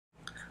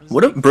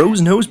What up,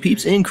 bros, nose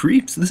peeps, and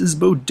creeps? This is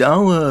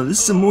Bodala. This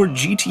is some more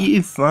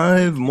GTA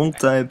 5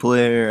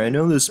 multiplayer. I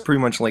know this is pretty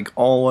much like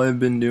all I've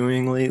been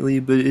doing lately,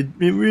 but it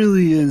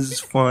really is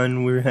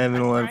fun. We're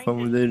having a lot of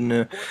fun with it,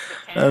 and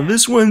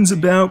this one's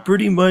about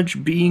pretty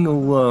much being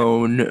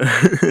alone.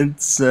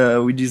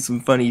 We do some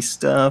funny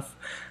stuff.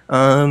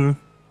 And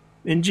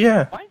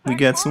yeah, we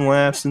got some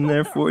laughs in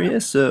there for you,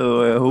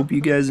 so I hope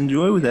you guys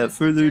enjoy. Without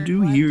further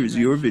ado, here's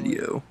your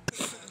video.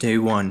 Day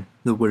 1.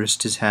 The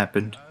worst has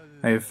happened.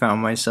 I have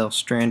found myself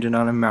stranded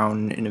on a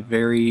mountain in a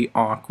very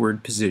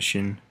awkward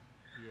position.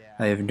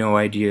 I have no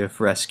idea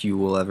if rescue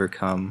will ever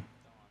come.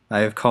 I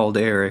have called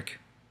Eric.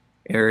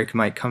 Eric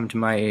might come to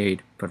my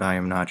aid, but I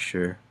am not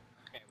sure.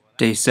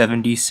 Day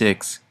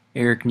 76.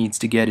 Eric needs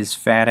to get his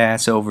fat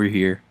ass over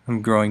here.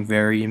 I'm growing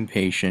very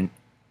impatient.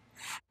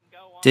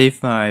 Day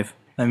 5.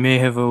 I may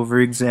have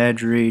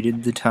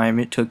over-exaggerated the time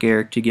it took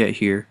Eric to get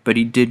here, but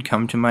he did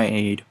come to my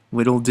aid.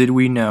 Little did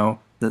we know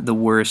that the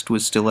worst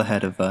was still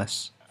ahead of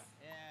us.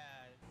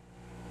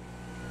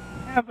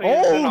 Oh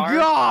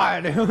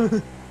God!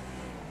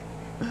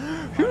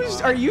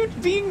 Are you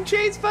being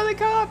chased by the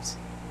cops?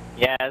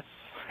 Yes.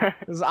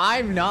 Cause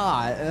I'm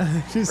not.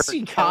 Just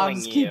see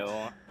cops keep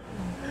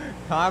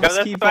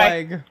way.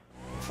 like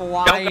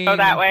flying. Don't go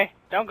that way.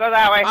 Don't go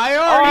that way. I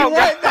already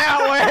went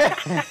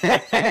that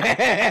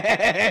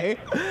way.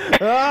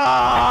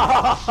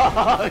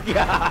 Oh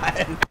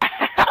God!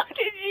 How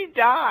did you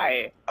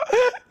die?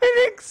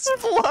 It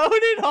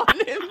exploded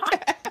on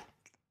impact.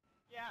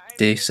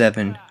 Day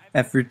 7.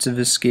 Efforts of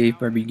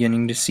escape are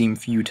beginning to seem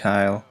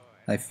futile.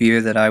 I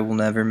fear that I will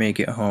never make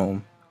it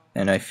home,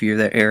 and I fear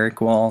that Eric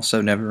will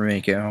also never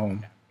make it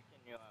home.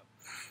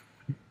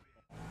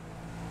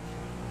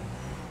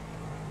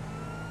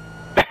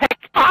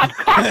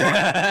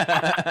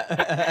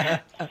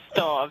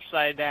 Still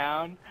upside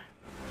down.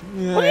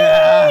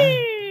 Yeah.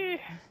 Whee!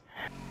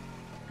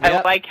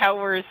 I like how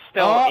we're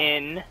still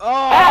in.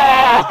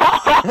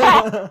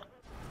 Oh!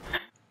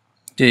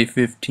 Day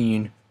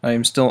 15. I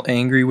am still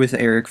angry with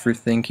Eric for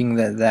thinking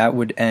that that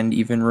would end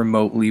even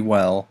remotely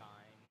well.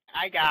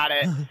 I got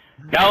it.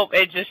 Nope,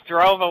 it just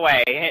drove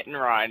away. Hit and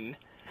run.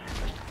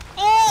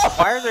 Oh!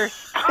 Why are there...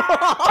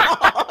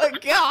 Oh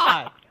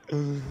God!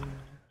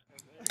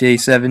 Day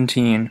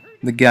 17.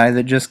 The guy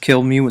that just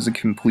killed me was a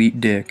complete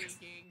dick.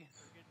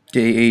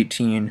 Day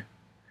 18.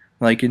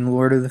 Like in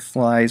Lord of the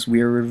Flies,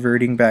 we are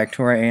reverting back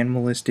to our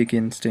animalistic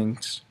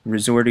instincts,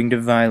 resorting to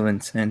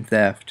violence and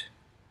theft.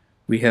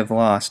 We have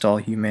lost all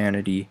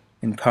humanity,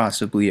 and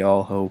possibly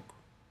all hope.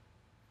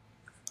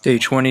 Day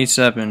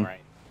 27.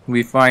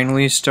 We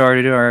finally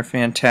started our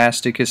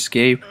fantastic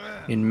escape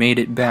and made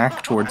it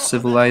back towards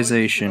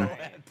civilization.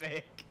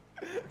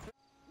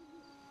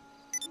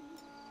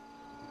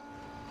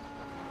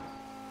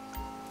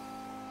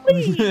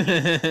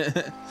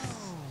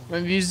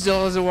 Maybe he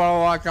still doesn't want to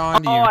walk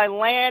on to you. Oh, I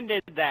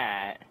landed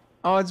that.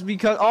 Oh, it's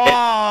because... Oh!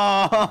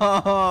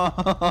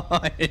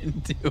 I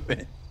didn't do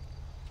it.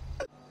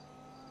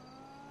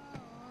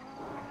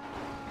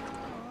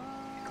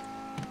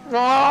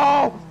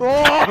 Oh!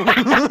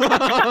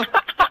 Oh!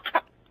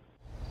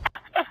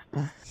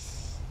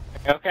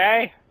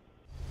 Okay?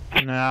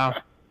 No.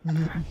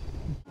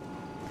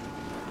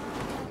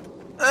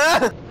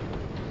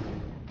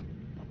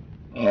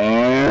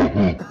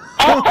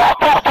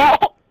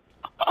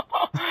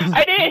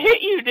 I didn't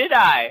hit you, did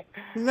I?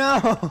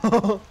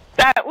 No.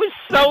 That was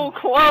so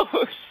close.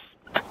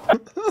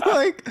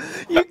 Like,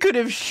 you could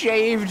have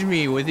shaved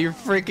me with your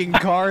freaking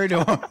car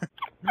door.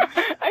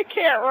 I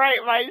can't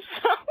write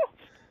myself.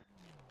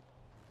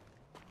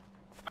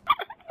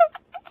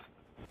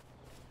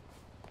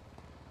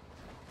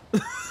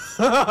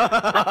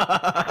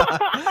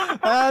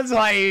 That's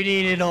why you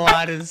needed a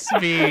lot of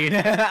speed.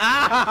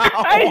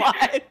 Ow,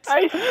 what?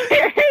 I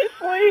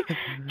seriously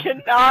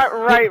cannot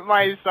write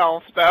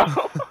myself, though.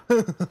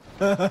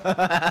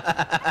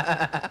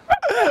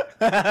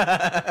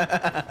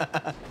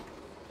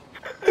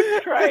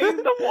 Trying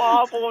the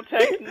wobble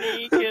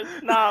technique is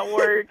not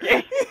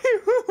working.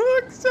 You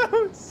look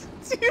so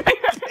stupid.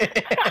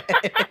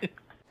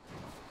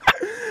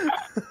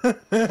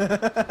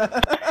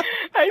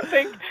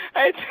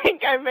 I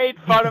think I made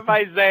fun of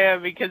Isaiah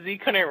because he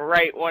couldn't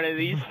write one of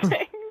these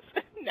things.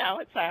 Now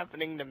it's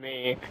happening to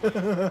me.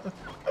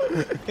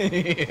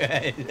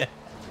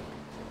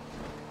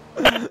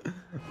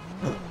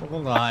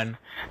 Hold on.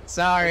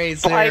 Sorry,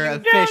 sir.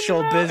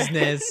 Official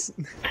business.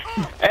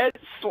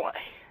 It's like...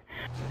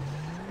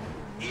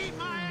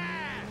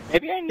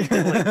 Maybe I need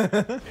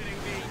to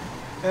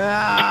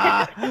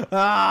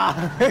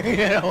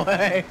Get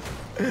away.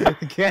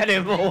 Get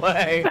him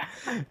away.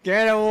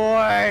 Get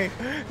away.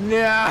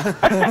 No.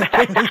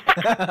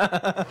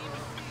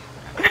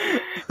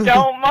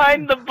 Don't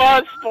mind the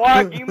bus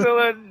blocking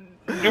the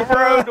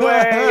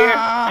roadway.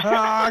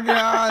 Oh,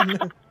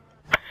 God.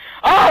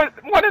 Oh,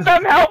 one of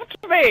them helped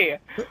me.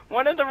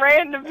 One of the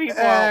random people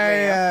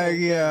helped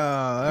me.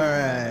 Yeah,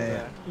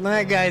 alright.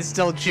 That guy's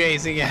still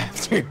chasing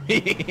after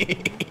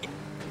me.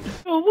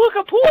 Oh, look,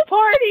 a pool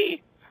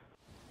party.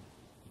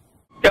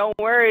 Don't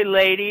worry,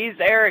 ladies.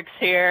 Eric's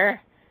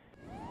here.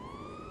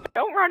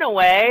 Don't run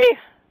away.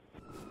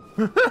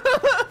 Don't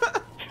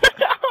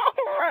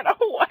run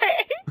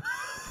away.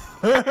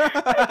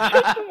 I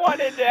just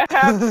wanted to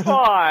have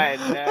fun.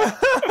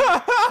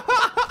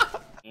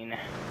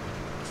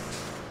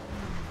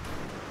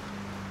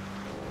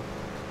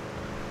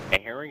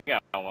 Okay, here we go.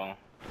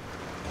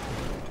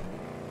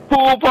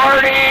 Pool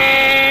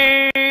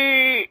party!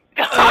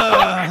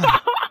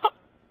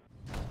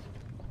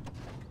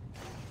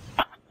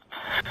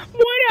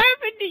 What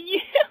happened to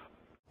you?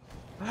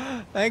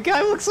 That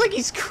guy looks like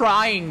he's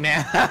crying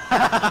now.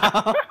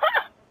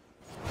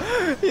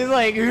 He's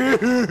like,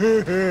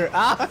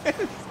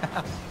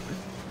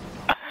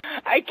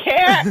 I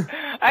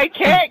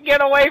can't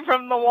get away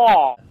from the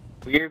wall.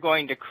 We're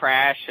going to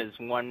crash his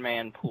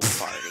one-man pool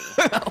party.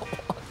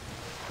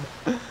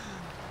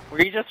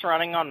 Were you just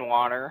running on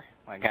water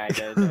like I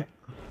did?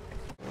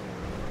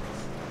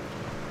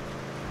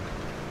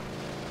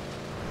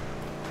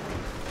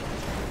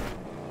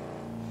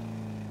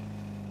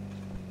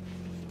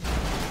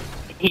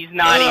 He's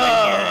not even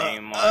here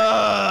anymore.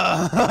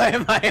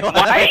 Am I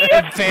Why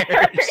a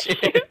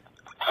parachute?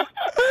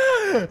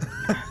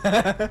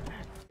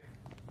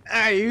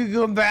 Alright, you can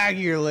come back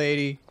here,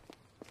 lady.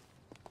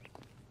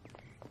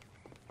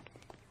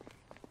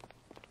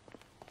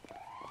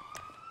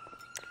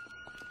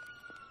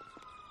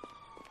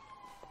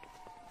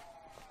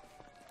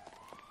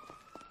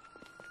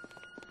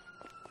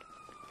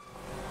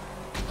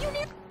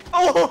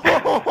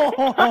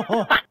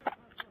 Oh!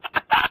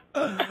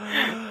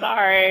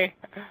 Sorry.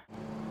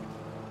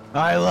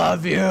 I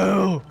love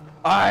you.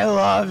 I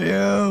love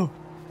you.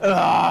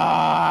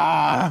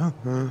 Ah!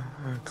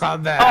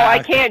 Come back. Oh, I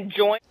can't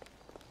join.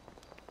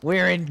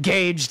 We're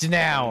engaged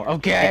now,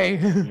 okay?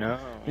 No.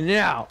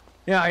 No.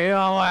 No, you're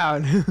not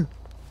allowed.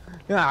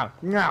 No,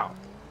 no.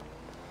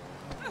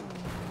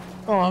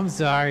 Oh, I'm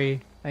sorry.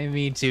 I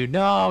mean to.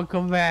 No,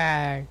 come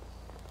back.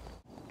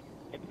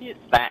 Maybe it's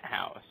that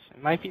house.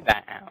 It might be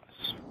that house.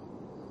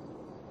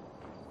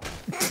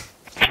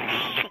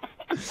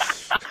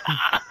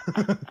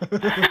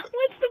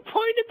 What's the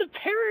point of the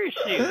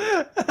parachute?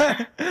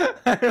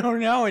 I don't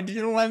know. It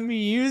didn't let me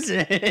use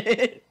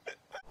it.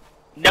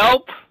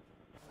 Nope.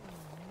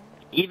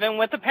 Even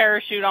with the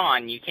parachute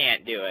on, you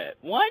can't do it.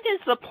 What is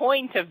the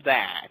point of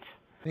that?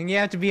 I think you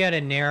have to be at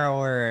a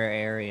narrower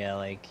area,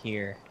 like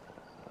here.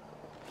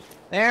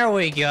 There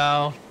we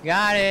go.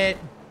 Got it.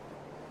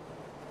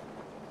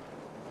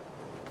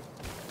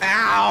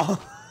 Ow!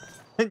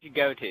 Did you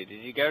go to?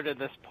 Did you go to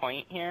this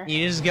point here?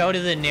 You just go to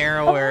the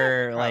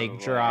narrower, like,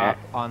 Probably. drop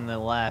on the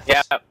left.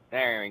 Yep,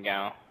 there we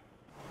go.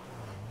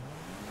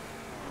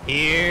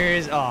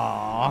 Here's...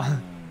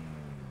 Aww.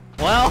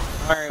 Well...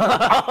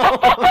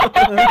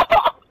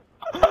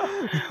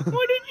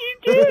 What did you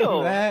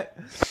do?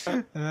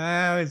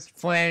 I was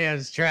planning, I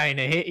was trying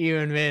to hit you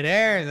in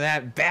midair, and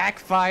that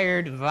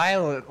backfired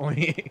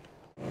violently.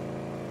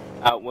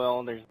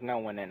 Well, there's no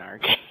one in our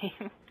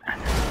game.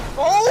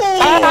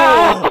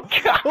 Oh!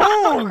 God.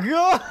 Oh,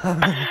 God!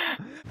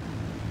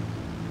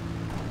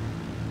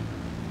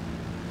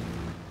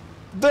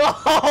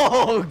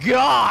 Oh,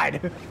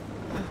 God!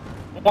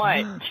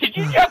 What? Did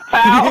you jump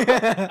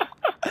out?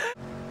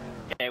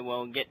 Okay,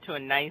 we'll get to a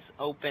nice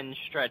open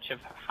stretch of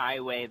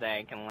highway that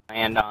I can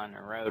land on,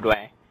 a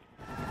roadway.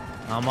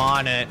 I'm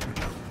on it.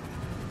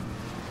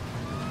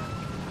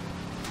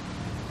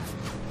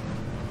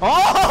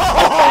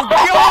 Oh,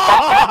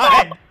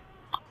 God!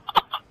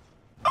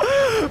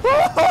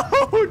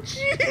 Oh,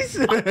 Jesus!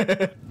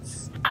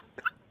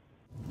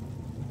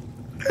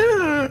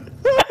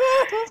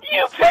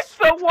 You picked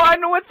the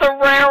one with the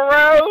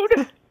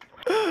railroad?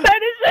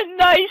 That is a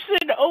nice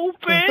and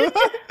open.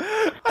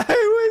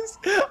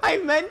 I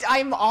meant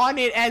I'm on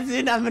it as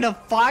in I'm gonna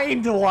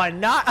find one,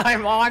 not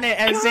I'm on it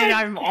as in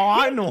I'm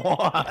on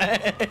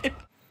one.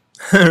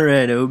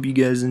 Alright, I hope you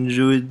guys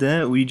enjoyed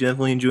that. We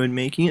definitely enjoyed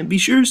making it. Be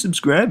sure to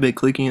subscribe by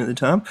clicking at the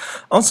top.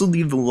 Also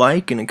leave a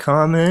like and a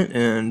comment,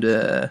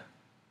 and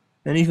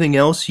anything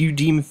else you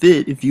deem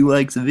fit. If you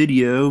like the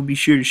video, be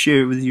sure to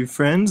share it with your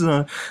friends.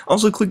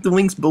 Also click the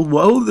links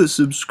below the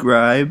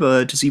subscribe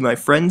to see my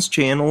friends'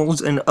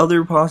 channels and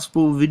other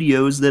possible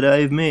videos that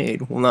I've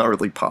made. Well, not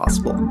really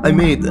possible. I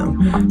made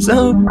them.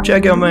 So,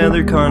 check out my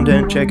other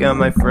content, check out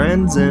my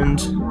friends, and,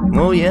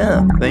 well,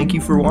 yeah. Thank you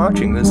for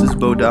watching. This is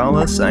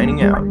Bodala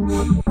signing out.